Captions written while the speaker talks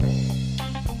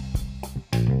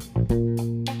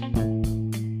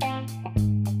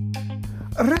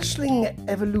Wrestling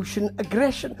Evolution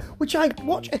Aggression, which I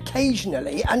watch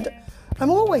occasionally, and I'm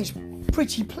always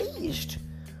pretty pleased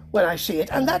when I see it.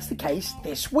 And that's the case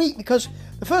this week, because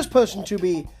the first person to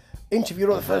be interviewed,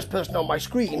 or the first person on my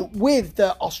screen with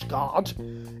Ostgaard,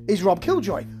 is Rob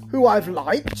Killjoy, who I've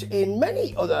liked in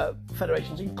many other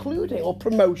federations, or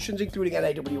promotions, including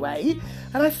NAWA,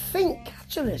 and I think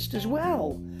Catalyst as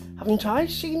well. Haven't I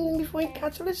seen him before in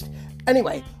Catalyst?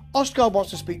 Anyway, Ostgaard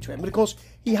wants to speak to him, but of course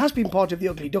he has been part of the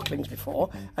Ugly Ducklings before,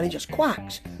 and he just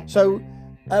quacks. So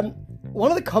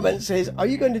one of the comments is, are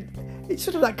you going to... It's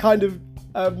sort of that kind of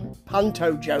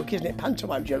panto joke, isn't it?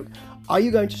 Pantomime joke. Are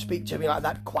you going to speak to me like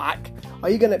that, quack? Are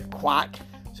you going to quack?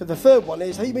 So the third one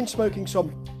is, have you been smoking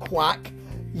some quack?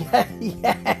 Yeah,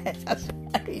 that's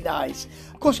very nice.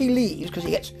 Of course he leaves because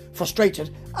he gets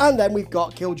frustrated, and then we've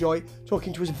got Killjoy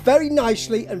talking to us very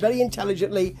nicely and very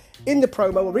intelligently in the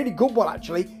promo, a really good one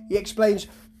actually. He explains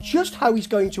just how he's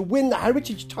going to win the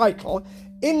Heritage title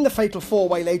in the Fatal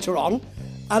 4-Way later on.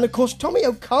 And of course Tommy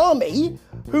Okami,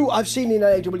 who I've seen in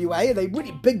AWA, they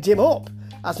really bigged him up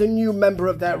as a new member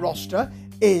of their roster,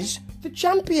 is the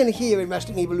champion here in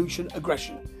Wrestling Evolution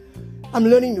Aggression. I'm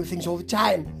learning new things all the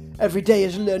time. Every day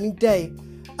is a learning day.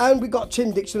 And we've got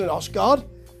Tim Dixon and Ostgaard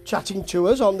chatting to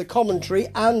us on the commentary,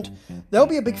 and there'll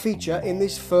be a big feature in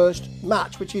this first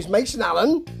match, which is Mason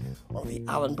Allen, one of the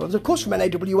Allen brothers, of course from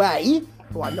NAWA,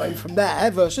 who I've known from there,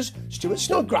 versus Stuart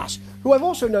Snodgrass, who I've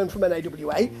also known from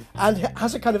NAWA, and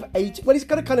has a kind of he's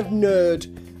got a kind of nerd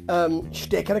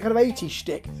shtick and a kind of 80s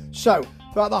shtick. So,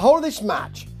 throughout the whole of this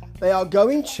match, they are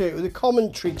going to, the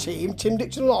commentary team, Tim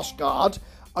Dixon and Ostgaard,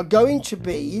 are going to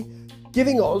be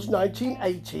giving us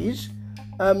 1980s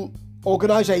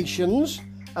organisations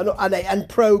and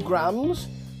programmes.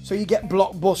 So you get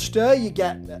Blockbuster, you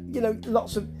get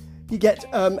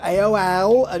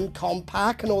AOL and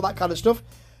Compaq and all that kind of stuff,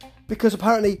 because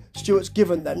apparently Stuart's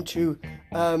given them to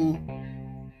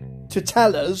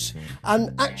tell us.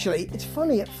 And actually, it's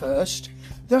funny at first,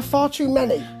 there are far too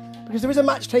many, because there is a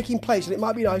match taking place, and it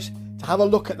might be nice to have a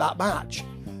look at that match.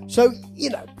 So,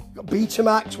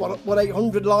 Betamax,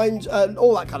 1-800 lines, and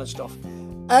all that kind of stuff.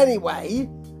 Anyway,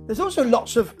 there's also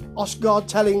lots of Ostgaard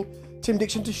telling Tim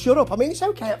Dixon to shut up. I mean, it's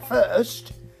okay at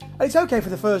first, and it's okay for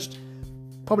the first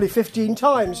probably 15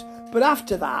 times, but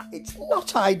after that, it's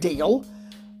not ideal.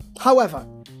 However,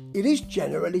 it is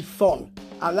generally fun,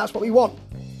 and that's what we want.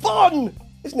 Fun!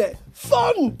 Isn't it?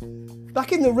 Fun!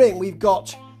 Back in the ring, we've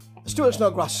got Stuart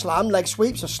Snodgrass slam, leg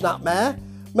sweeps, a snapmare.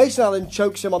 Mason Allen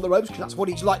chokes him on the ropes, because that's what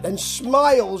he's like, then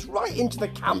smiles right into the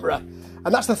camera.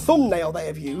 And that's the thumbnail they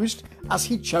have used as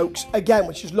he chokes again,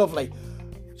 which is lovely.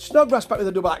 Snodgrass back with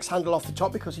a double axe handle off the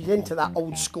top, because he's into that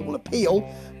old school appeal.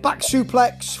 Back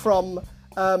suplex from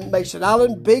Mason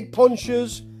Allen, big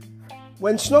punches.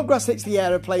 When Snodgrass hits the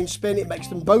aeroplane spin, it makes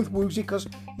them both woozy, because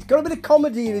he's got a bit of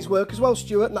comedy in his work as well,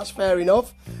 Stuart, and that's fair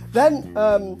enough. Then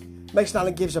Mason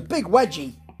Allen gives a big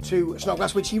wedgie to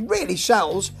Snodgrass, which he really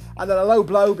sells, and then a low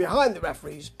blow behind the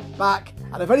referee's back,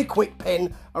 and a very quick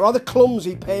pin, a rather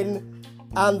clumsy pin,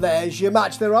 and there's your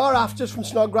match. There are afters from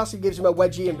Snodgrass. He gives him a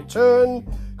wedgie in return,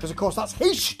 because of course that's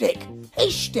his shtick,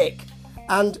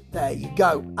 and there you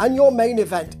go. And your main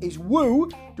event is Woo,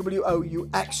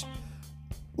 W-O-U-X.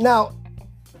 Now,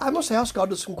 I must say Ostgaard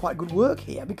does some quite good work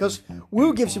here, because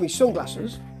Woo gives him his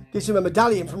sunglasses, gives him a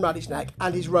medallion from around his neck,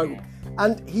 and his robe.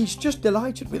 And he's just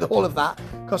delighted with all of that,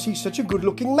 because he's such a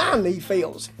good-looking man, he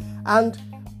feels. And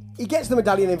he gets the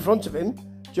medallion in front of him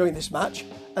during this match,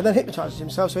 and then hypnotises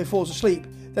himself so he falls asleep.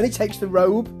 Then he takes the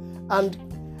robe and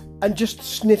just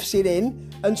sniffs it in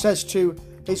and says to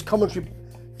his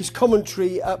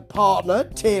commentary partner,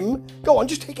 Tim, go on,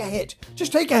 just take a hit.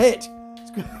 Just take a hit.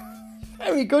 It's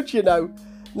very good,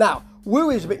 Now,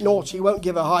 Woo is a bit naughty, won't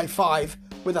give a high five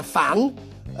with a fan.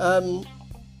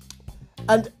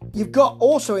 And you've got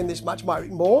also in this match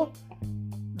Myrick Moore,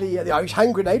 the Irish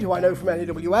Hand Grenade, who I know from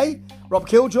NAWA, Rob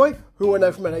Killjoy, who I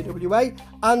know from NAWA,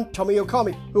 and Tommy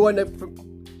Okami, who I know from...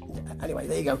 Anyway,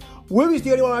 there you go. Woo is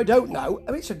the only one I don't know.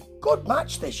 I mean, it's a good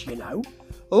match, this,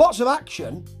 Lots of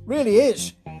action, really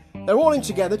is. They're all in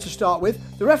together to start with.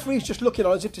 The referee's just looking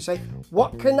on as if to say,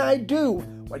 what can I do?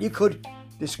 Well, you could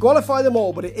disqualify them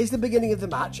all, but it is the beginning of the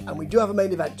match, and we do have a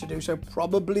main event to do, so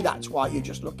probably that's why you're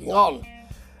just looking on.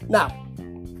 Now,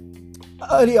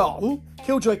 early on,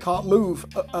 Killjoy can't move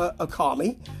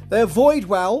Okami. They avoid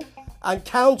well and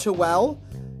counter well.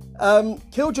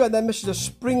 Killjoy then misses a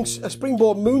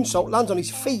springboard moonsault, lands on his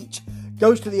feet,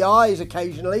 goes to the eyes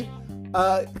occasionally.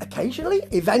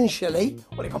 Eventually.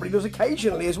 Well, he probably does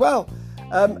occasionally as well.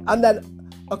 And then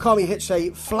Okami hits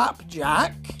a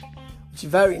flapjack, which is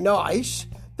very nice.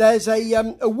 There's a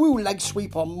Woo leg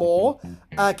sweep on Moore,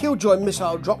 Killjoy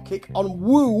missile dropkick on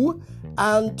Woo,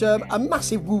 and a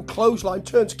massive Woo clothesline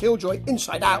turns Killjoy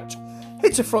inside out.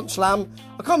 Hits a front slam.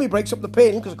 Okami breaks up the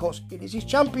pin because, of course, it is his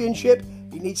championship.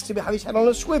 He needs to have his head on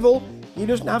a swivel. He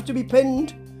doesn't have to be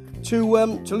pinned to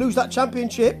lose that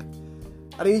championship.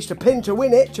 And he needs to pin to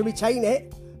win it, to retain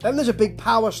it. Then there's a big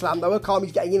power slam, though.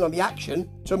 Okami's getting in on the action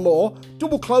to Moore.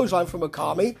 Double clothesline from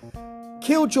Okami.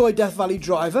 Killjoy Death Valley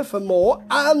driver for Moore.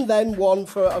 And then one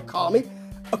for Okami.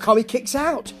 Okami kicks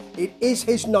out. It is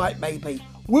his night, maybe.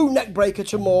 Woo neck breaker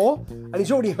to Moore. And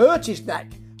he's already hurt his neck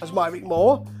as Myrick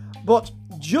Moore. But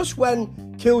just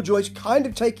when Killjoy's kind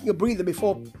of taking a breather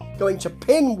before going to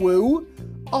pin Woo,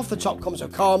 off the top comes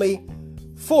Okami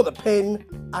for the pin,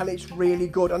 and it's really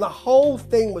good. And the whole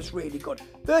thing was really good.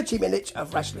 30 minutes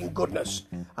of wrestling goodness.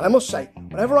 And I must say,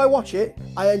 whenever I watch it,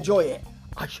 I enjoy it.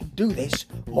 I should do this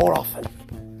more often.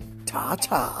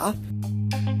 Ta-ta.